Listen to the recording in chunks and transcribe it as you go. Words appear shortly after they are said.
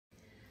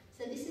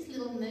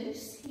little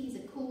moose. He's a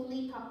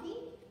Koolie puppy.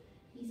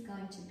 He's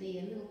going to be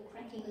a little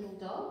cracking little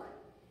dog.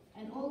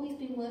 And all we've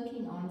been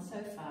working on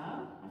so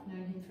far, I've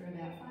known him for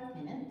about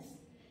 5 minutes,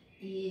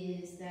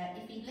 is that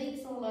if he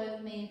leaps all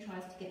over me and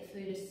tries to get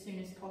food as soon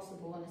as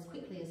possible and as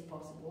quickly as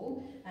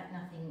possible,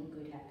 nothing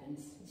good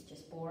happens. It's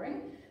just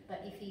boring.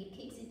 But if he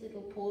keeps his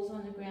little paws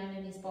on the ground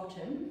and his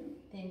bottom,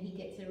 then he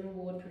gets a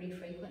reward pretty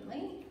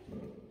frequently.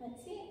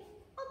 That's it.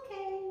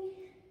 Okay,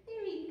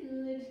 very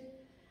good.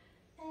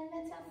 And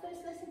that's our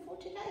first lesson for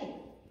today.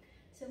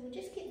 So we'll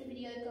just get the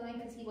video going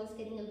because he was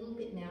getting a little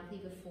bit mouthy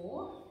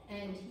before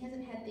and he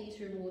hasn't had these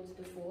rewards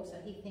before, so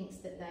he thinks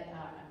that they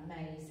are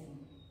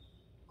amazing.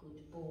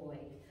 Good boy.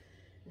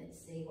 Let's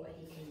see what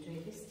he can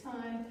do this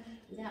time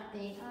without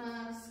being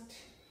asked.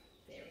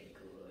 Very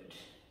good.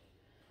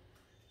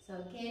 So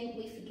again,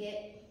 we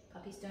forget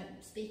puppies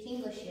don't speak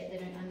English yet, they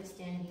don't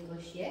understand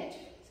English yet.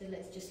 So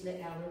let's just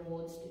let our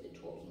rewards do the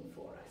talking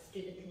for us,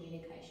 do the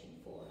communication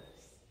for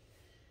us.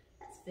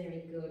 That's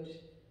very good.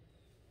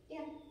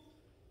 Yeah,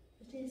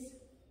 it is.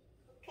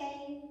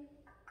 Okay.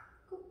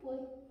 Good boy.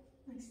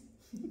 Nice.